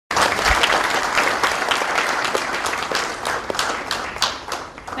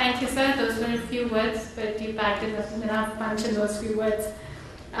Thank you, sir. Those were a few words, but you packed enough punch in those few words.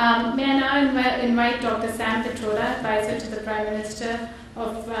 May I now invite Dr. Sam Pitroda, Advisor to the Prime Minister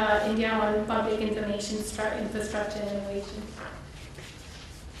of India on Public Information Infrastructure and Innovation.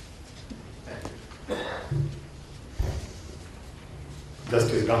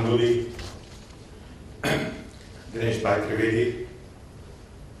 Justice Ganguly, Dinesh Bhai Trivedi,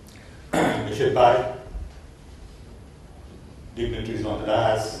 Nishith Bhai, dignitaries on the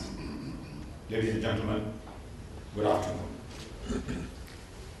dais, ladies and gentlemen, good afternoon.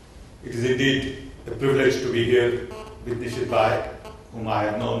 It is indeed a privilege to be here with Nishith Bhai, whom I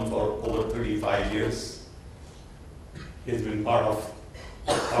have known for over 35 years. He has been part of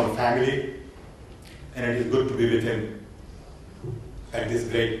our family, and it is good to be with him at this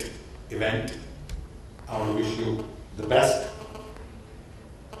great event. I want to wish you the best.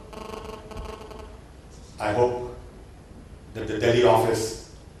 I hope that the Delhi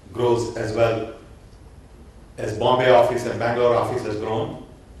office grows as well as Bombay office and Bangalore office has grown,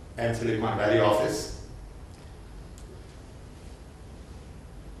 and Silicon Valley office.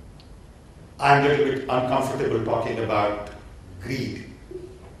 I'm a little bit uncomfortable talking about greed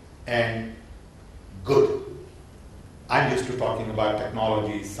and good. I'm used to talking about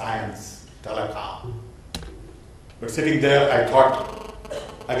technology, science, telecom. But sitting there, I thought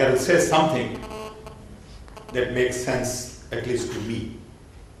I got to say something that makes sense, at least to me.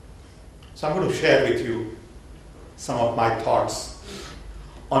 So I'm going to share with you some of my thoughts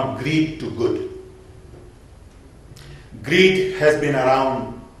on greed to good. Greed has been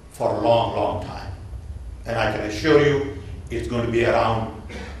around for a long, long time. And I can assure you it's going to be around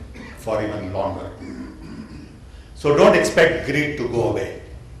for even longer. So don't expect greed to go away.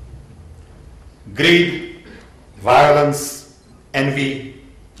 Greed, violence, envy,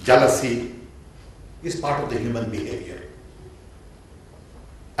 jealousy is part of the human behavior.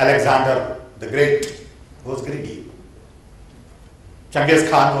 Alexander the Great was greedy. Genghis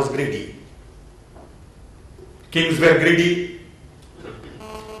Khan was greedy. Kings were greedy.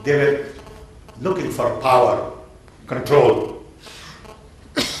 They were looking for power, control.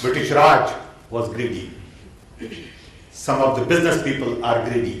 British Raj was greedy. Some of the business people are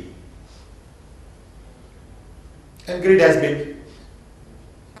greedy. And greed has been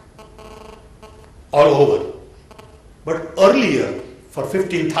all over. But earlier, for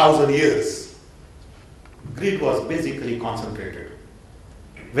 15,000 years, greed was basically concentrated.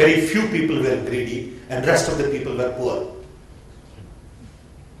 Very few people were greedy and rest of the people were poor.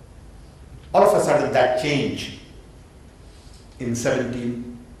 All of a sudden that changed in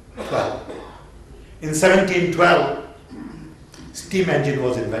 1712. In 1712, steam engine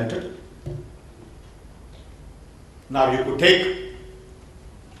was invented. Now you could take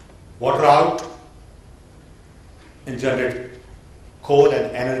water out and generate coal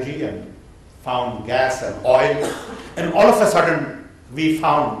and energy and found gas and oil, and all of a sudden we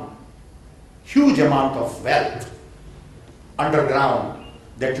found huge amount of wealth underground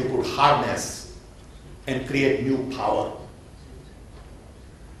that you could harness and create new power.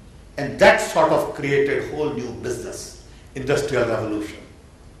 And that sort of created whole new business, industrial revolution.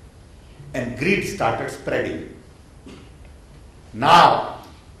 And greed started spreading. Now,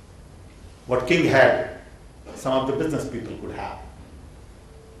 what king had, some of the business people could have.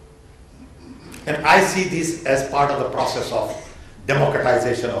 And I see this as part of the process of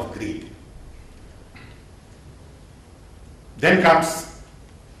democratization of greed. Then comes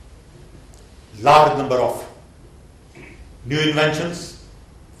large number of new inventions,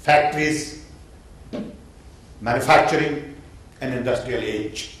 factories, manufacturing, and industrial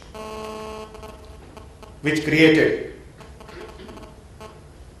age, which created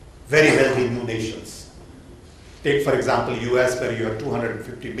very wealthy new nations. Take, for example, US, where you have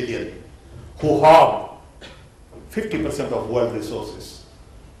 250 billion, who hog 50% of world resources.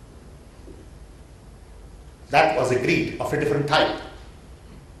 That was a greed of a different type.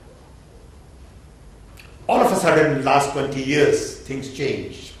 All of a sudden, in the last 20 years, things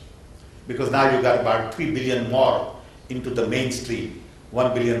changed. Because now you got about 3 billion more into the mainstream.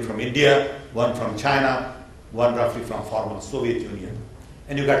 1 billion from India, 1 from China, 1 roughly from former Soviet Union.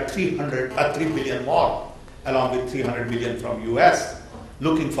 And you got 3 billion more, along with 300 million from US,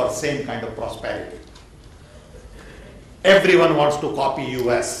 looking for same kind of prosperity. Everyone wants to copy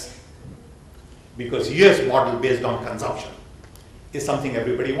US, because US model based on consumption is something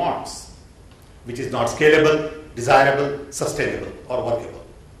everybody wants, which is not scalable, desirable, sustainable, or workable.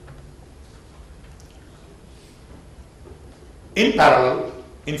 In parallel,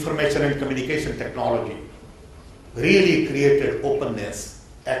 information and communication technology really created openness,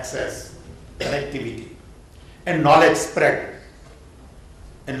 access, connectivity, and knowledge spread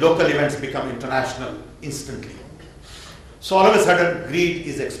and local events become international instantly. So all of a sudden, greed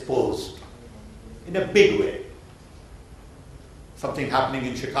is exposed in a big way. Something happening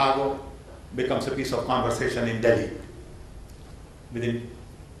in Chicago becomes a piece of conversation in Delhi within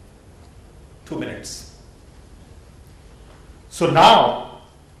 2 minutes. So now,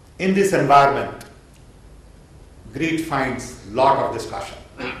 in this environment, greed finds a lot of discussion.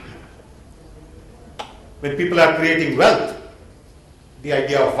 When people are creating wealth, the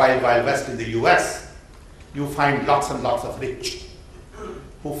idea of Wild Wild West in the US, you find lots and lots of rich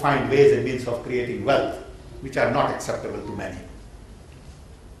who find ways and means of creating wealth which are not acceptable to many.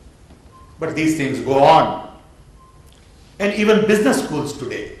 But these things go on. And even business schools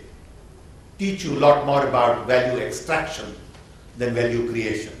today teach you a lot more about value extraction than value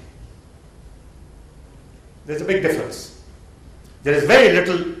creation. There's a big difference. There is very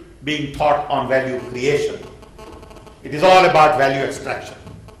little being taught on value creation. It is all about value extraction,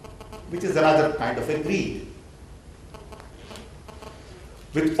 which is another kind of a greed.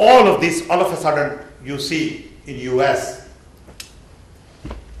 With all of this, all of a sudden, you see in US,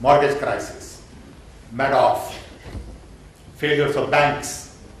 mortgage crisis, Madoff, failures of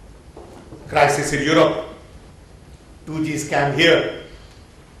banks, crisis in Europe, 2G scam here.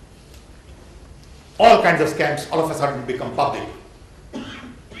 All kinds of scams all of a sudden become public.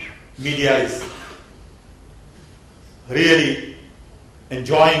 Media is really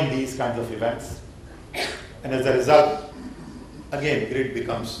enjoying these kinds of events. And as a result, again, greed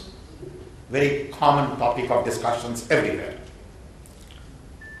becomes a very common topic of discussions everywhere.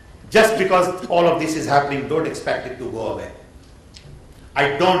 Just because all of this is happening, don't expect it to go away.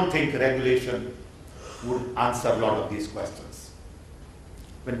 I don't think regulation would answer a lot of these questions.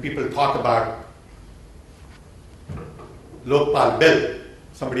 When people talk about Lokpal bill,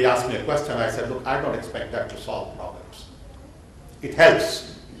 somebody asked me a question, I said, look, I don't expect that to solve problems. It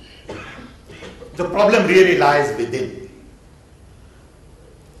helps. The problem really lies within.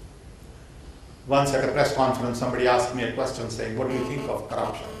 Once at a press conference, somebody asked me a question saying, what do you think of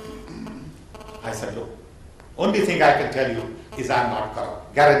corruption? I said, look, only thing I can tell you is I'm not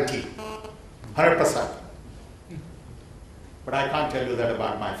corrupt. Guarantee. 100%. But I can't tell you that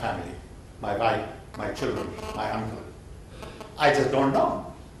about my family, my wife, my children, my uncle. I just don't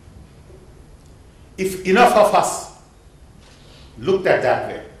know. If enough of us looked at that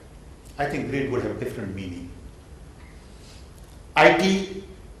way, I think greed would have different meaning. IT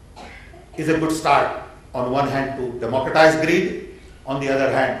is a good start, on one hand, to democratize greed, on the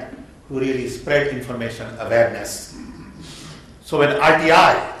other hand, to really spread information awareness. So when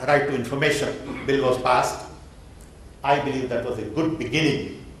RTI, Right to Information bill, was passed, I believe that was a good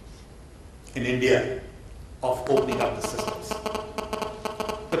beginning in India of opening up the systems.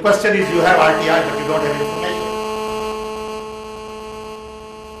 The question is, you have RTI but you don't have information.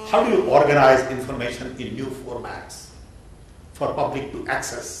 How do you organize information in new formats for public to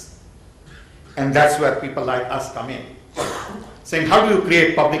access? And that's where people like us come in, saying how do you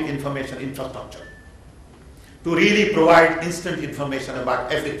create public information infrastructure to really provide instant information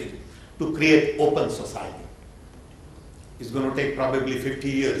about everything, to create open society. It's going to take probably 50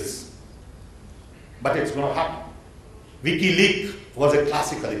 years, but it's going to happen. WikiLeaks was a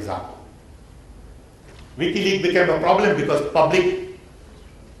classical example. WikiLeaks became a problem because public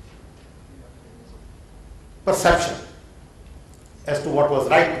perception as to what was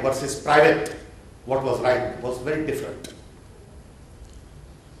right versus private, what was right, was very different.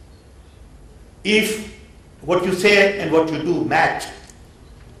 If what you say and what you do match,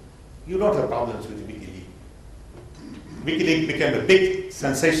 you don't have problems with WikiLeaks. WikiLeaks became a big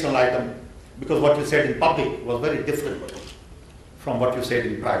sensational item because what you said in public was very different from what you said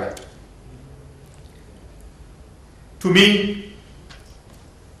in private. To me,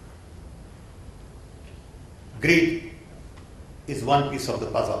 greed is one piece of the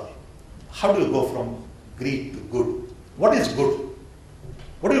puzzle. How do you go from greed to good? What is good?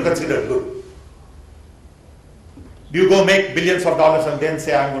 What do you consider good? Do you go make billions of dollars and then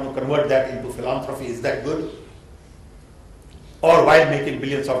say, I'm going to convert that into philanthropy? Is that good? Or while making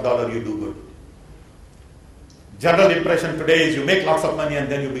billions of dollars, you do good? General impression today is you make lots of money and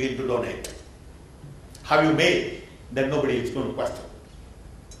then you begin to donate. How you made, then nobody is going to question.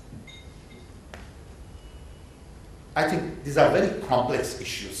 I think these are very complex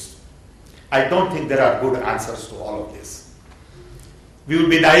issues. I don't think there are good answers to all of this. We would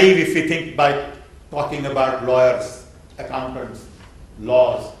be naive if we think by talking about lawyers, accountants,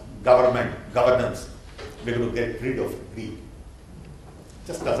 laws, government, governance, we're going to get rid of greed. It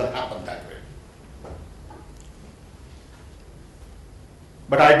just doesn't happen that way.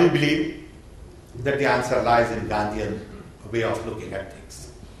 But I do believe that the answer lies in Gandhian way of looking at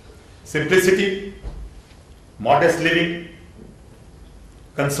things. simplicity, modest living,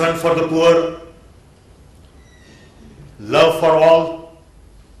 concern for the poor, love for all,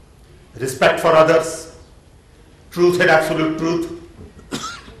 respect for others, truth and absolute truth,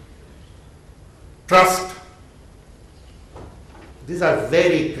 trust. These are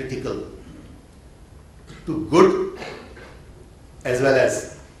very critical to good as well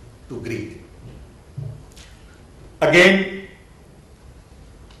as to greed. Again,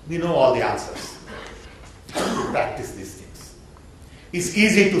 we know all the answers to practice these things. It's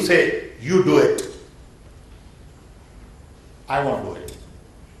easy to say, you do it. I won't do it.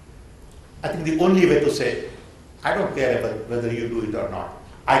 I think the only way to say, I don't care whether you do it or not.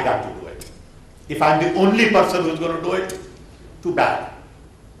 I got to do it. If I'm the only person who's going to do it, too bad.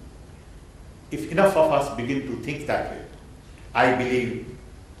 If enough of us begin to think that way, I believe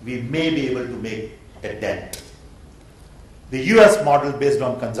we may be able to make a dent. The US model based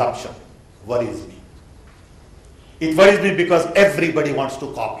on consumption worries me. It worries me because everybody wants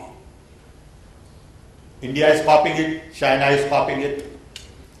to copy. India is copying it, China is copying it.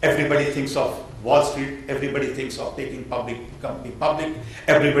 Everybody thinks of Wall Street, everybody thinks of taking company public,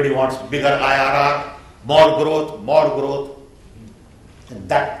 everybody wants bigger IRR, more growth, and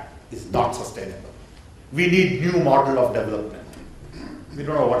that is not sustainable. We need new model of development. We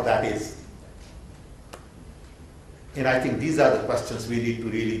don't know what that is. And I think these are the questions we need to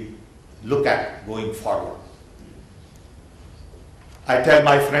really look at going forward. I tell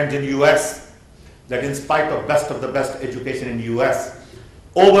my friends in US that in spite of the best education in US,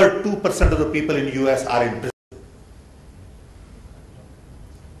 over 2% of the people in US are in prison.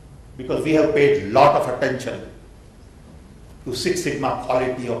 Because we have paid a lot of attention to Six Sigma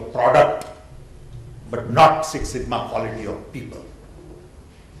quality of product, but not Six Sigma quality of people.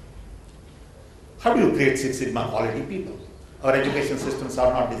 How do you create Six Sigma quality people? Our education systems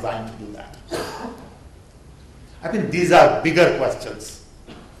are not designed to do that. I think these are bigger questions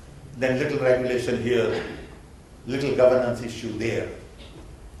than little regulation here, little governance issue there.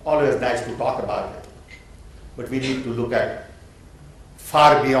 Always nice to talk about it, but we need to look at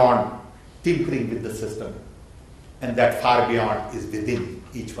far beyond tinkering with the system, and that far beyond is within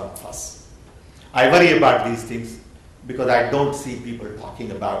each one of us. I worry about these things because I don't see people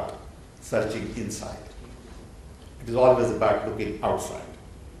talking about searching inside. It is always about looking outside.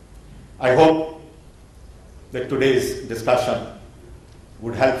 I hope that today's discussion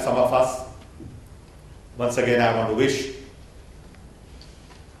would help some of us. Once again, I want to wish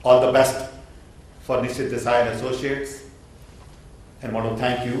all the best for Nishith, Desai and Associates, and want to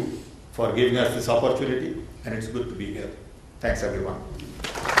thank you for giving us this opportunity, and it's good to be here. Thanks, everyone.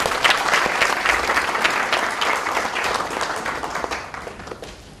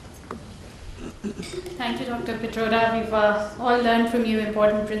 Thank you, Dr. Pitroda. We've all learned from you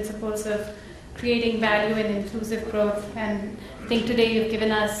important principles of creating value and inclusive growth, and I think today you've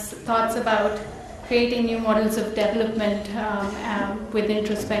given us thoughts about creating new models of development with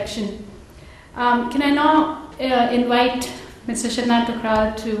introspection. Can I now invite Mr. Shivnath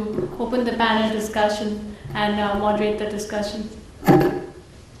Thukral to open the panel discussion and moderate the discussion. Thanks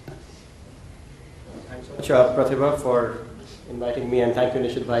so much, Pratibha, for inviting me, and thank you,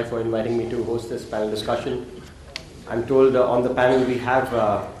 Nishith bhai, for inviting me to host this panel discussion. I'm told on the panel we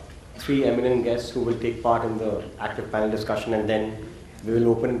have 3 eminent guests who will take part in the active panel discussion, and then we will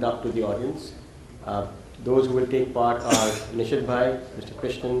open it up to the audience. Those who will take part are Nishith bhai, Mr.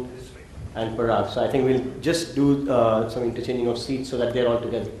 Krishnan, and Parag. So I think we'll just do some interchanging of seats so that they're all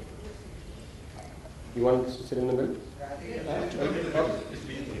together. You want to sit in the middle?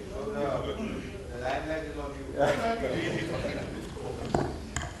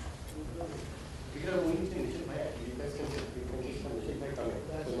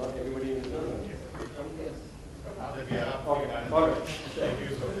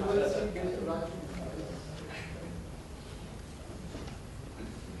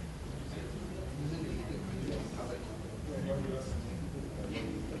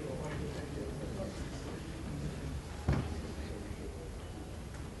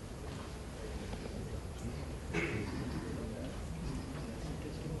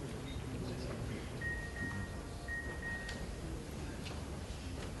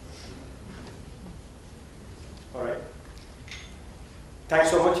 Thanks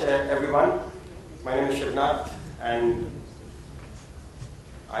so much, everyone. My name is Shivnath, and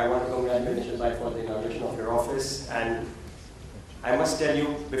I want to congratulate Nishith bhai for the inauguration of your office. And I must tell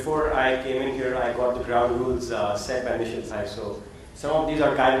you, before I came in here, I got the ground rules set by Nishith bhai, so some of these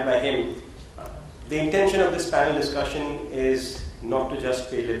are guided by him. The intention of this panel discussion is not to just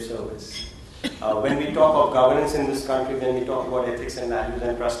pay lip service. When we talk of governance in this country, when we talk about ethics and values,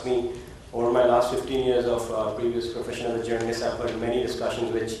 and trust me, over my last 15 years of previous profession as a journalist, I've heard many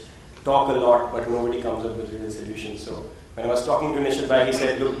discussions which talk a lot, but nobody comes up with real solutions. So when I was talking to Nishith, he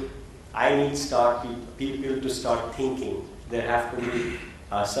said, look, I need people to start thinking. There have to be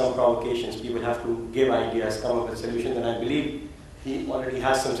some provocations. People have to give ideas, come up with solutions, and I believe he already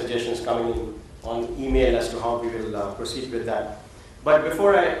has some suggestions coming in on email as to how we will proceed with that. But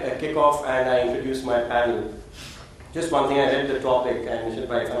before I kick off and I introduce my panel, just one thing, I read the topic, and Nishith,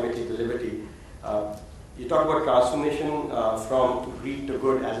 if I may take the liberty, you talk about transformation from greed to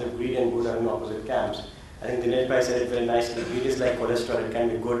good, as if greed and good are in opposite camps. I think Dinesh said it very nicely. Greed is like cholesterol, it can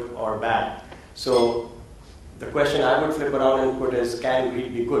be good or bad. So the question I would flip around and put is, can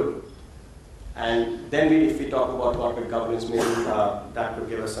greed be good? And then if we talk about corporate governance, maybe that could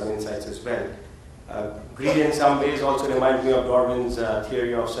give us some insights as well. Greed in some ways also reminds me of Darwin's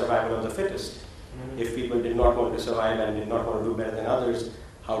theory of survival of the fittest. If people did not want to survive and did not want to do better than others,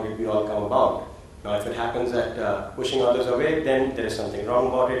 how did we all come about? Now, if it happens that pushing others away, then there is something wrong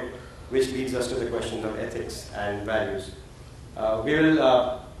about it, which leads us to the question of ethics and values. We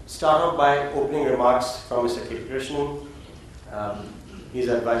will start off by opening remarks from Mr. K. Krishnan. He's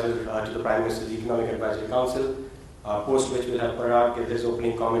advisor to the Prime Minister's Economic Advisory Council, post which we'll have Parag give his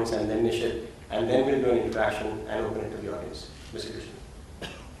opening comments, and then Nishith, and then we'll do an interaction and open it to the audience. Mr. Krishnan.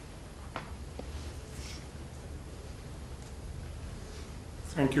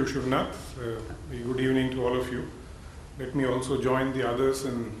 Thank you, Shivnath. Good evening to all of you. Let me also join the others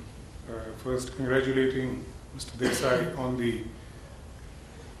in first congratulating Mr. Desai on the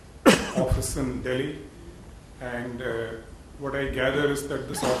office in Delhi. And what I gather is that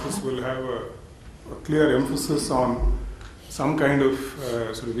this office will have a clear emphasis on some kind of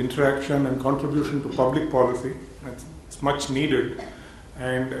sort of interaction and contribution to public policy. It's much needed.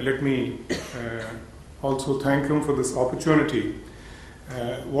 And let me also thank him for this opportunity.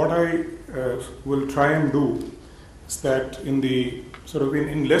 What I will try and do is that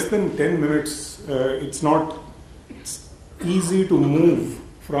in less than 10 minutes, it's easy to move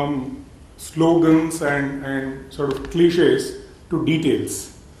from slogans and sort of cliches to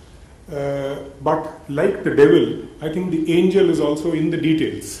details. But like the devil, I think the angel is also in the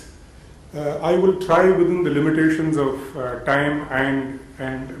details. I will try within the limitations of time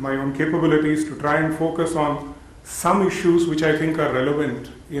and my own capabilities to try and focus on some issues which I think are relevant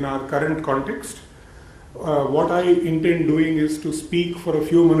in our current context. What I intend doing is to speak for a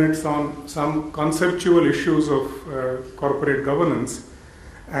few minutes on some conceptual issues of corporate governance,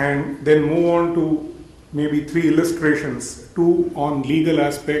 and then move on to maybe 3 illustrations, 2 on legal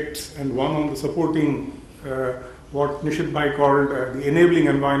aspects and 1 on the supporting, what Nishith called the enabling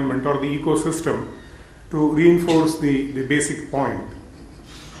environment or the ecosystem, to reinforce the basic point.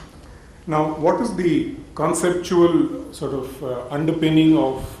 Now, what is the conceptual sort of underpinning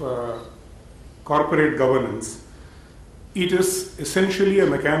of corporate governance? It is essentially a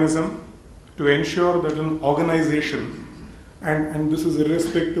mechanism to ensure that an organization, and this is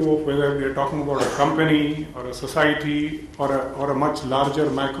irrespective of whether we are talking about a company or a society or a much larger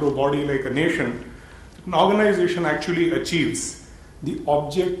macro body like a nation, an organization actually achieves the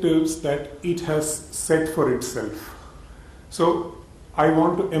objectives that it has set for itself. So I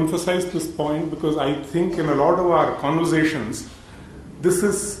want to emphasize this point because I think in a lot of our conversations, this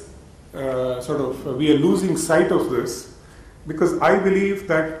is we are losing sight of this, because I believe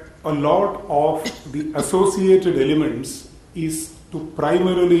that a lot of the associated elements is to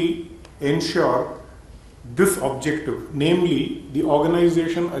primarily ensure this objective, namely the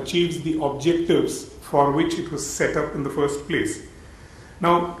organization achieves the objectives for which it was set up in the first place.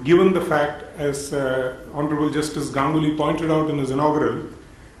 Now, given the fact, as Honorable Justice Ganguly pointed out in his inaugural,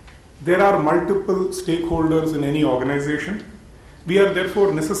 there are multiple stakeholders in any organization. We are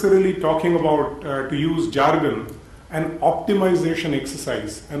therefore necessarily talking about, to use jargon, an optimization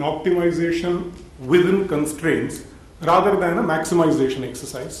exercise, an optimization within constraints rather than a maximization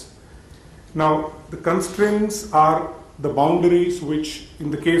exercise. Now, the constraints are the boundaries which,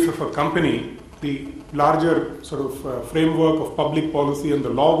 in the case of a company, the larger sort of framework of public policy and the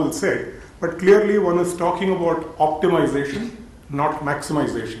law will set, but clearly one is talking about optimization, not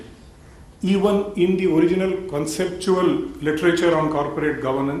maximization. Even in the original conceptual literature on corporate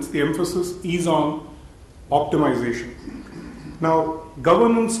governance, the emphasis is on optimization. Now,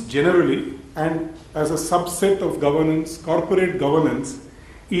 governance generally, and as a subset of governance, corporate governance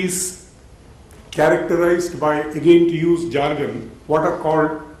is characterized by, again to use jargon, what are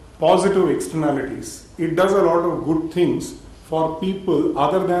called positive externalities. It does a lot of good things for people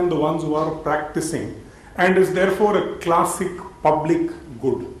other than the ones who are practicing, and is therefore a classic public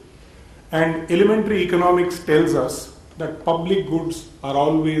good. And elementary economics tells us that public goods are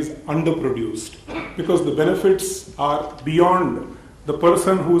always underproduced because the benefits are beyond the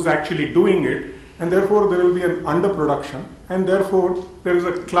person who is actually doing it, and therefore there will be an underproduction, and therefore there is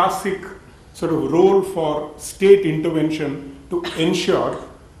a classic sort of role for state intervention to ensure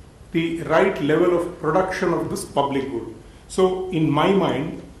the right level of production of this public good. So in my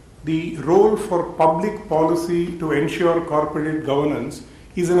mind, the role for public policy to ensure corporate governance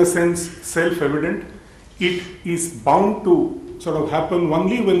is in a sense self-evident. It is bound to sort of happen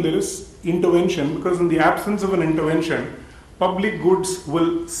only when there is intervention, because in the absence of an intervention, public goods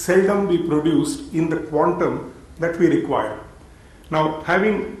will seldom be produced in the quantum that we require. Now,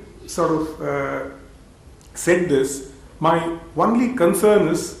 having sort of said this, my only concern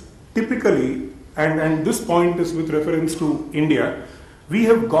is typically, and this point is with reference to India, we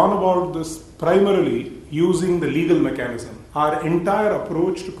have gone about this primarily using the legal mechanism. Our entire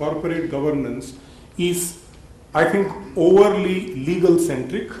approach to corporate governance is, I think, overly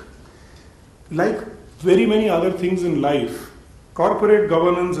legal-centric. Like very many other things in life, corporate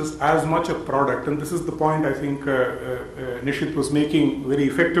governance is as much a product, and this is the point I think Nishith was making very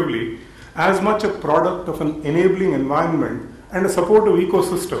effectively, as much a product of an enabling environment and a supportive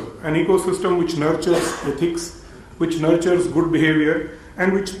ecosystem, an ecosystem which nurtures ethics, which nurtures good behavior,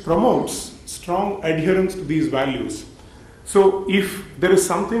 and which promotes strong adherence to these values. So if there is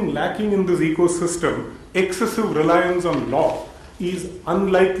something lacking in this ecosystem, excessive reliance on law is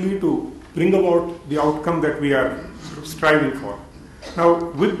unlikely to bring about the outcome that we are striving for.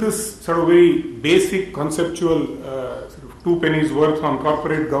 Now, with this sort of very basic conceptual sort of 2 pennies worth on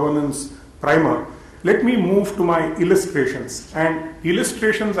corporate governance primer, let me move to my illustrations. And the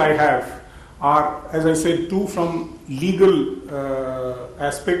illustrations I have are, as I said, 2 from legal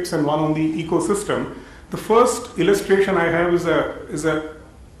aspects and 1 on the ecosystem. The first illustration I have is an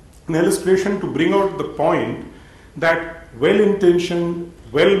illustration to bring out the point that well-intentioned,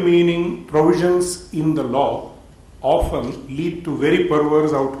 well-meaning provisions in the law often lead to very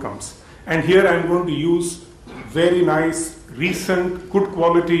perverse outcomes. And here I am going to use very nice, recent, good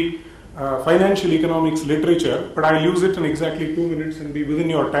quality financial economics literature, but I'll use it in exactly 2 minutes and be within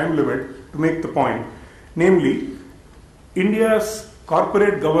your time limit to make the point. Namely, India's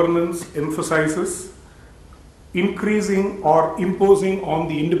corporate governance emphasizes increasing or imposing on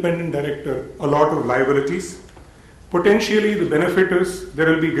the independent director a lot of liabilities. Potentially the benefit is there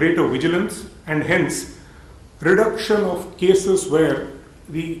will be greater vigilance and hence reduction of cases where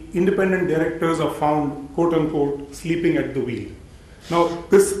the independent directors are found, quote unquote, sleeping at the wheel. Now,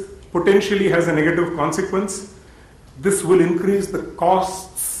 this potentially has a negative consequence. This will increase the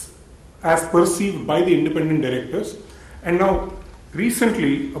costs as perceived by the independent directors. And now,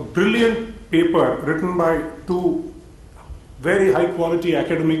 recently, a brilliant paper written by 2 very high quality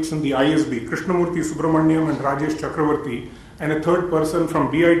academics in the ISB, Krishnamurthy Subramaniam and Rajesh Chakravarti, and a 3rd person from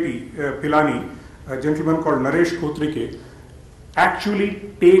BIT, Pilani, a gentleman called Naresh Kotrike,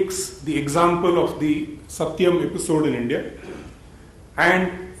 actually takes the example of the Satyam episode in India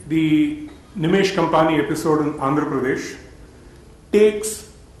and the Nimesh Kampani episode in Andhra Pradesh, takes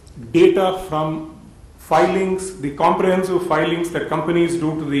data from filings, the comprehensive filings that companies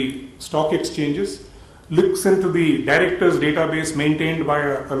do to the stock exchanges, looks into the directors database maintained by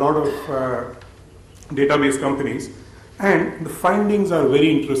a lot of database companies, and the findings are very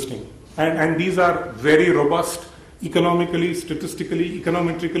interesting. And these are very robust, economically, statistically,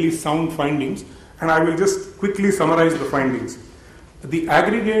 econometrically sound findings, and I will just quickly summarize the findings. The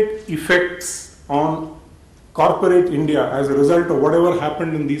aggregate effects on corporate India as a result of whatever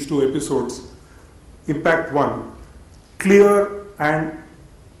happened in these 2 episodes, impact 1, clear and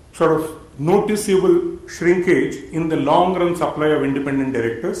sort of noticeable shrinkage in the long run supply of independent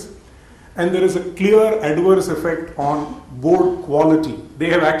directors, and there is a clear adverse effect on board quality. They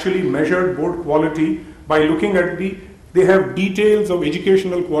have actually measured board quality by looking at they have details of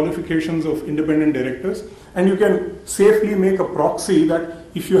educational qualifications of independent directors, and you can safely make a proxy that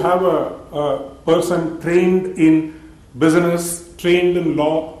if you have a person trained in business, trained in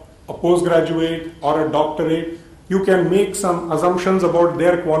law, a postgraduate or a doctorate, you can make some assumptions about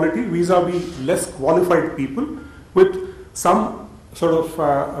their quality vis-a-vis less qualified people. With some sort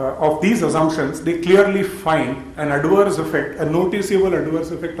of these assumptions, they clearly find an adverse effect, a noticeable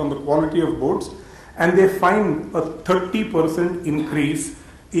adverse effect on the quality of boards, and they find a 30% increase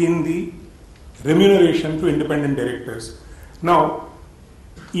in the remuneration to independent directors. Now,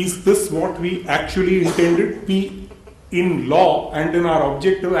 is this what we actually intended? We, in law and in our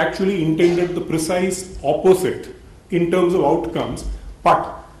objective, actually intended the precise opposite in terms of outcomes,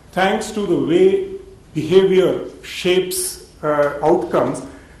 but thanks to the way behavior shapes outcomes,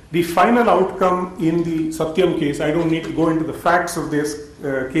 The final outcome in the Satyam case, I don't need to go into the facts of this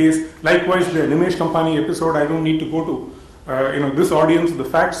case. Likewise, the Nimesh Kampani episode, I don't need to go to this audience, the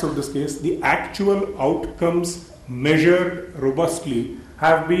facts of this case. The actual outcomes measured robustly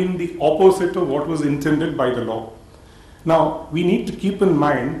have been the opposite of what was intended by the law. Now, we need to keep in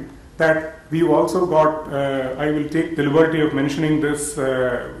mind that we've also got, I will take the liberty of mentioning this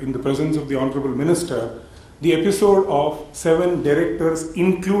in the presence of the Honorable Minister, the episode of 7 directors,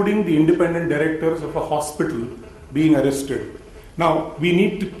 including the independent directors of a hospital, being arrested. Now, we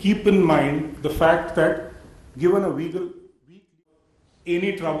need to keep in mind the fact that given a legal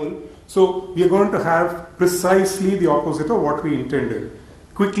any trouble, so we are going to have precisely the opposite of what we intended.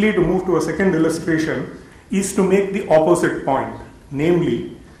 Quickly, to move to a second illustration, is to make the opposite point,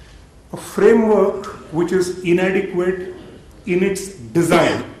 namely, a framework which is inadequate in its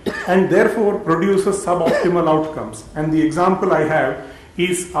design and therefore produces suboptimal outcomes. And the example I have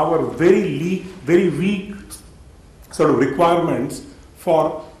is our very weak sort of requirements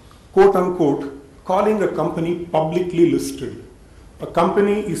for quote unquote calling a company publicly listed. A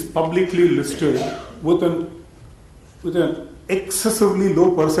company is publicly listed with an excessively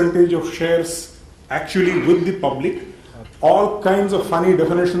low percentage of shares actually with the public, all kinds of funny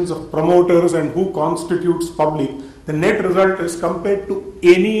definitions of promoters and who constitutes public. The net result is, compared to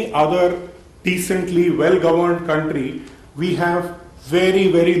any other decently well-governed country, we have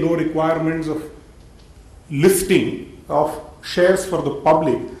very low requirements of listing of shares for the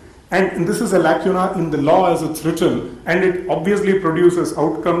public. And this is a lacuna in the law as it's written, and it obviously produces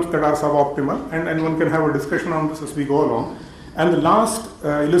outcomes that are suboptimal, and one can have a discussion on this as we go along. And the last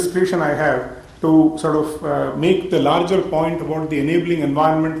illustration I have to sort of make the larger point about the enabling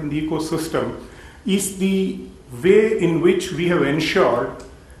environment in the ecosystem is the way in which we have ensured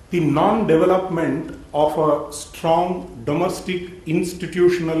the non-development of a strong domestic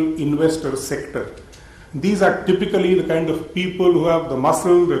institutional investor sector. These are typically the kind of people who have the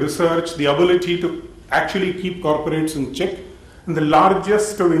muscle, the research, the ability to actually keep corporates in check. And the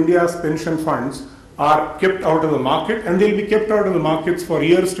largest of India's pension funds are kept out of the market, and they'll be kept out of the markets for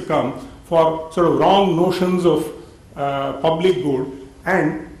years to come for sort of wrong notions of public good.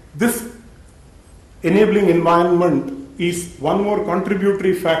 And this enabling environment is one more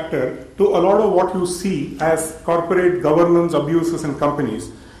contributory factor to a lot of what you see as corporate governance abuses in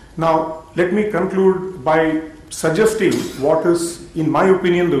companies. Now, let me conclude by suggesting what is, in my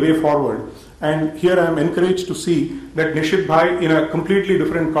opinion, the way forward. And here I am encouraged to see that Nishith Bhai, in a completely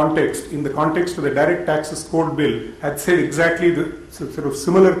different context, in the context of the Direct Taxes Code Bill, had said exactly the sort of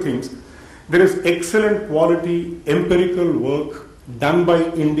similar things. There is excellent quality empirical work done by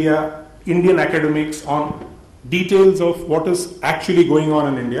Indian academics on details of what is actually going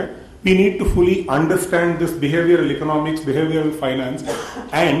on in India. We need to fully understand this behavioral economics, behavioral finance,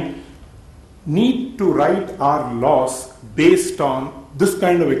 and need to write our laws based on this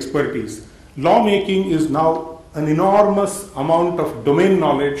kind of expertise. Lawmaking is now an enormous amount of domain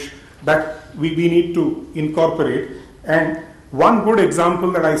knowledge that we need to incorporate. And one good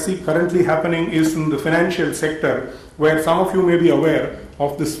example that I see currently happening is in the financial sector, where some of you may be aware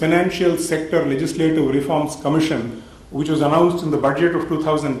of this Financial Sector Legislative Reforms Commission, which was announced in the budget of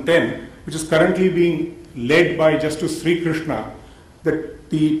 2010, which is currently being led by Justice Sri Krishna.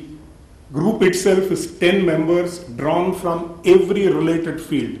 The group itself is 10 members drawn from every related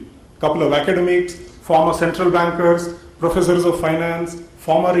field. A couple of academics, former central bankers, professors of finance,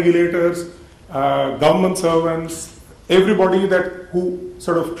 former regulators, government servants, everybody who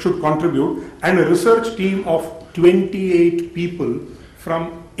sort of should contribute, and a research team of 28 people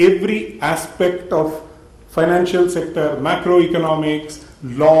from every aspect of financial sector, macroeconomics,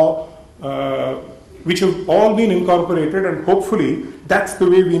 law, which have all been incorporated, and hopefully that's the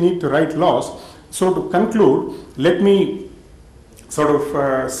way we need to write laws. So to conclude, let me sort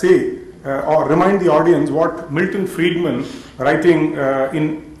of say or remind the audience what Milton Friedman, writing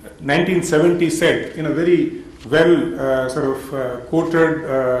in 1970, said in a very well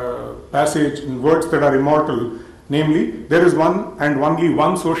quoted passage in words that are immortal. Namely, there is one and only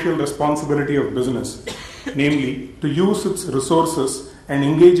one social responsibility of business, namely to use its resources and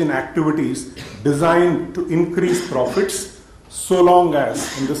engage in activities designed to increase profits so long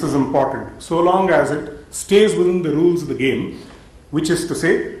as, and this is important, so long as it stays within the rules of the game, which is to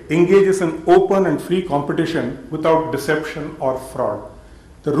say, engages in open and free competition without deception or fraud.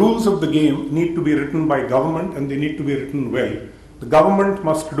 The rules of the game need to be written by government, and they need to be written well. The government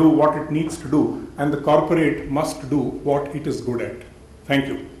must do what it needs to do, and the corporate must do what it is good at. Thank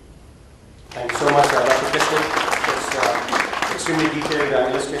you. Thank you so much, Dr. Krishnan. extremely detailed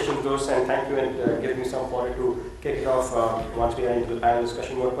illustrations, those, and thank you, and give me some fodder to kick it off once we are into the panel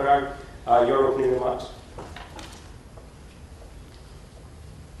discussion. Webunar, your opening remarks.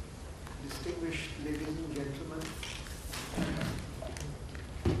 Distinguished ladies and gentlemen,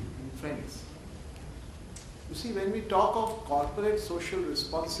 and friends. You see, when we talk of corporate social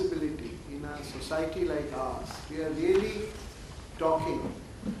responsibility in a society like ours, we are really talking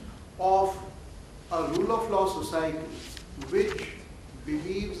of a rule of law society which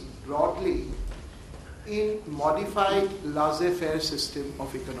believes broadly in modified laissez-faire system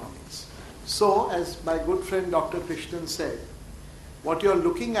of economics. So, as my good friend Dr. Krishnan said, what you are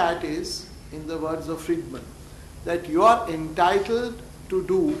looking at is, in the words of Friedman, that you are entitled to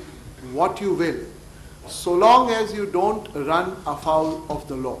do what you will, so long as you don't run afoul of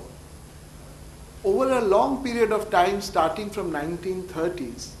the law. Over a long period of time, starting from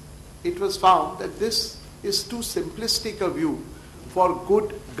 1930s, it was found that this is too simplistic a view for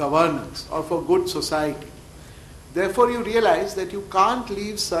good governance or for good society. Therefore, you realize that you can't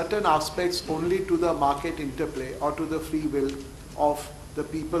leave certain aspects only to the market interplay or to the free will of the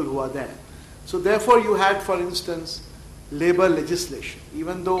people who are there. So therefore, you had, for instance, labor legislation.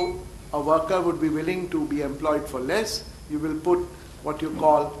 Even though a worker would be willing to be employed for less, you will put what you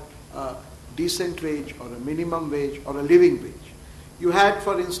call a decent wage or a minimum wage or a living wage. You had,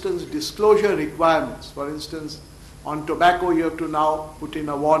 for instance, disclosure requirements. For instance, on tobacco, you have to now put in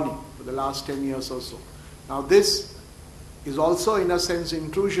a warning for the last 10 years or so. Now, this is also, in a sense,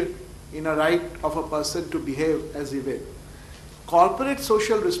 intrusion in a right of a person to behave as he will. Corporate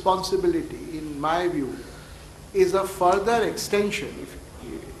social responsibility, in my view, is a further extension,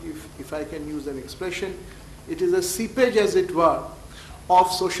 if I can use an expression. It is a seepage, as it were,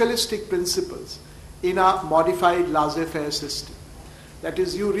 of socialistic principles in a modified laissez-faire system. That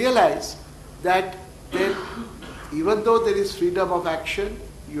is, you realize that even though there is freedom of action,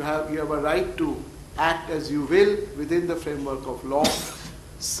 you have a right to act as you will within the framework of law.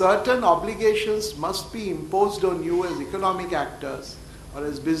 Certain obligations must be imposed on you as economic actors or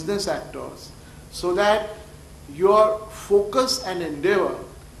as business actors, so that your focus and endeavor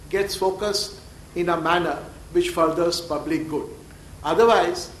gets focused in a manner which furthers public good.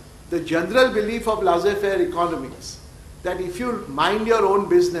 Otherwise, the general belief of laissez-faire economics, that if you mind your own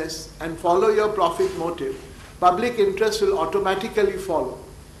business and follow your profit motive, public interest will automatically follow,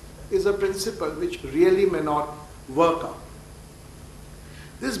 is a principle which really may not work out.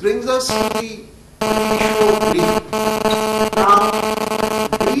 This brings us to the issue of greed. Now,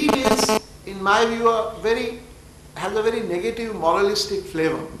 greed is, in my view, has a very negative moralistic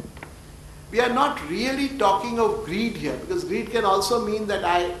flavor. We are not really talking of greed here, because greed can also mean that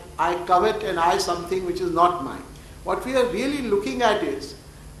I covet and I something which is not mine. What we are really looking at is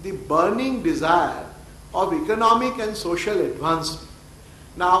the burning desire of economic and social advancement.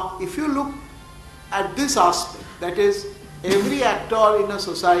 Now, if you look at this aspect, that is, every actor in a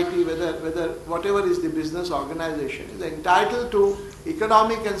society, whether whatever is the business organization, is entitled to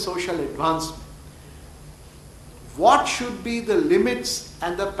economic and social advancement. What should be the limits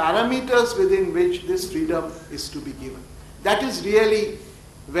and the parameters within which this freedom is to be given? That is really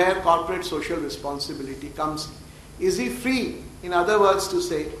where corporate social responsibility comes in. Is he free, in other words, to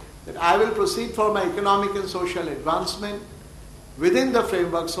say that I will proceed for my economic and social advancement within the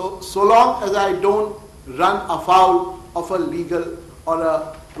framework, so long as I don't run afoul of a legal or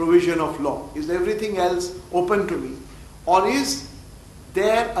a provision of law? Is everything else open to me? Or is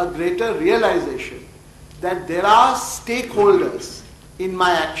there a greater realization that there are stakeholders in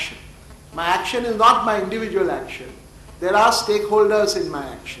my action? My action is not my individual action. There are stakeholders in my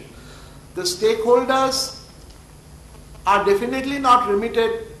action. The stakeholders are definitely not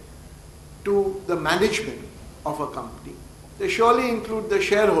limited to the management of a company. They surely include the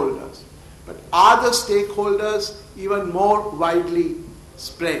shareholders. But are the stakeholders even more widely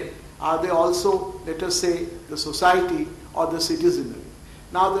spread? Are they also, let us say, the society or the citizenry?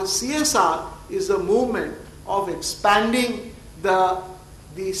 Now, the CSR is a movement of expanding the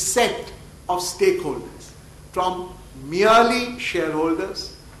set of stakeholders from merely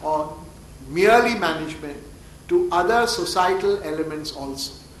shareholders or merely management to other societal elements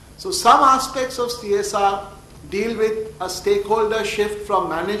also. So some aspects of CSR deal with a stakeholder shift from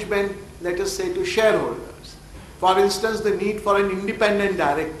management, let us say, to shareholders. For instance, the need for an independent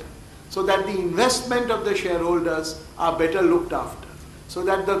director, so that the investment of the shareholders are better looked after, so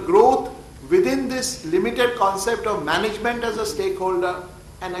that the growth within this limited concept of management as a stakeholder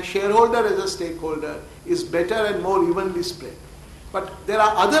and a shareholder as a stakeholder is better and more evenly spread. But there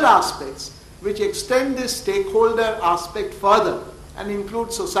are other aspects which extend this stakeholder aspect further and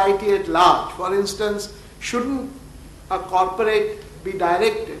include society at large. For instance, shouldn't a corporate be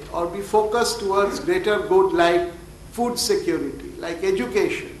directed or be focused towards greater good like food security, like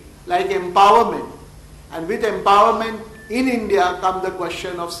education, like empowerment. And with empowerment in India come the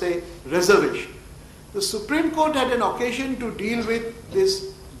question of, say, reservation. The Supreme Court had an occasion to deal with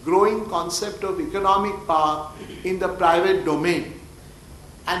this growing concept of economic power in the private domain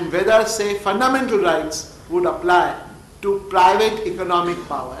and whether, say, fundamental rights would apply to private economic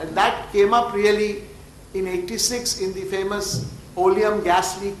power. And that came up really in 86 in the famous oleum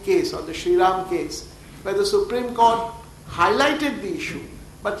gas leak case or the Shriram case, where the Supreme Court highlighted the issue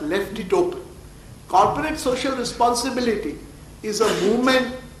but left it open. Corporate social responsibility is a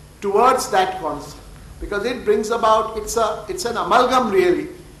movement towards that concept because it brings about, it's an amalgam really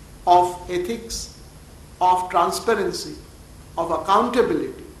of ethics, of transparency, of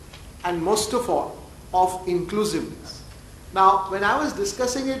accountability, and most of all, of inclusiveness. Now, when I was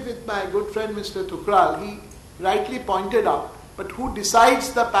discussing it with my good friend Mr. Thukral, he rightly pointed out, but who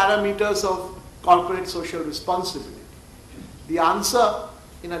decides the parameters of corporate social responsibility? The answer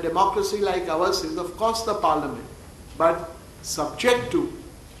in a democracy like ours is, of course, the parliament, but subject to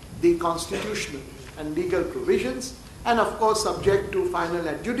the constitutional and legal provisions, and of course subject to final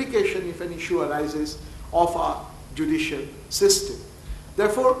adjudication if an issue arises of our judicial system.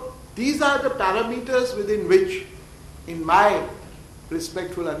 Therefore, these are the parameters within which, in my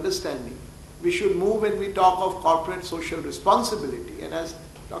respectful understanding, we should move when we talk of corporate social responsibility. And as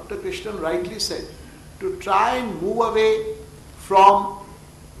Dr. Krishnan rightly said, to try and move away from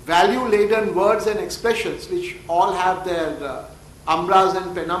value-laden words and expressions which all have their umbras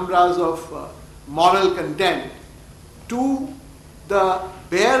and penumbras of moral content to the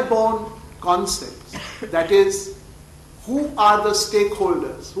bare-bone concepts, that is, who are the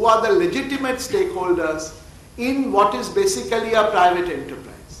stakeholders, who are the legitimate stakeholders in what is basically a private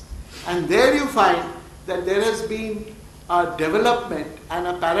enterprise. And there you find that there has been a development and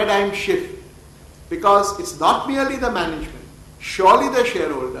a paradigm shift, because it's not merely the management, surely the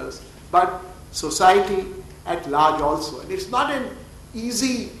shareholders, but society at large also. And it's not an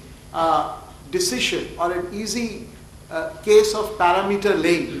easy decision or an easy case of parameter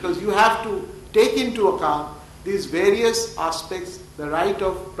laying, because you have to take into account these various aspects, the right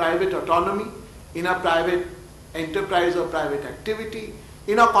of private autonomy in a private enterprise or private activity,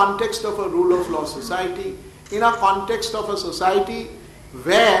 in a context of a rule of law society, in a context of a society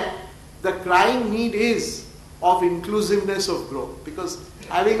where the crying need is of inclusiveness of growth. Because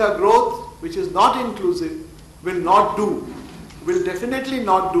having a growth which is not inclusive will definitely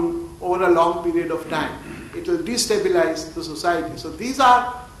not do over a long period of time. It will destabilize the society. So these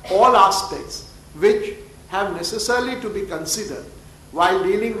are all aspects which have necessarily to be considered while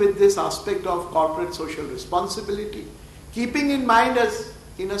dealing with this aspect of corporate social responsibility, keeping in mind, as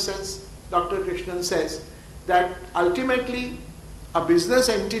in a sense Dr. Krishnan says, that ultimately a business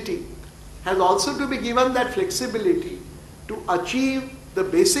entity has also to be given that flexibility to achieve the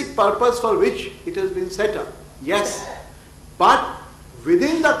basic purpose for which it has been set up. Yes, but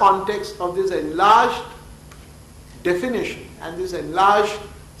within the context of this enlarged definition and this enlarged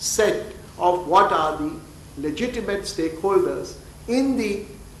set of what are the legitimate stakeholders in the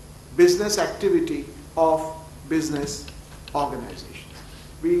business activity of business organizations.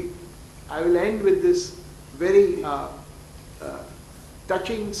 I will end with this very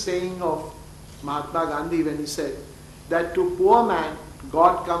touching saying of Mahatma Gandhi when he said that to poor man,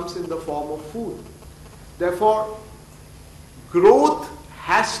 God comes in the form of food. Therefore, growth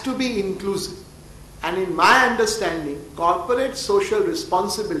has to be inclusive. And in my understanding, corporate social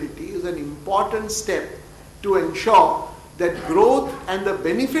responsibility is an important step to ensure that growth and the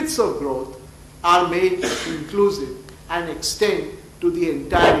benefits of growth are made inclusive and extend to the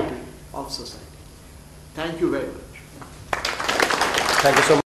entirety of society. Thank you very much. Thank you so much.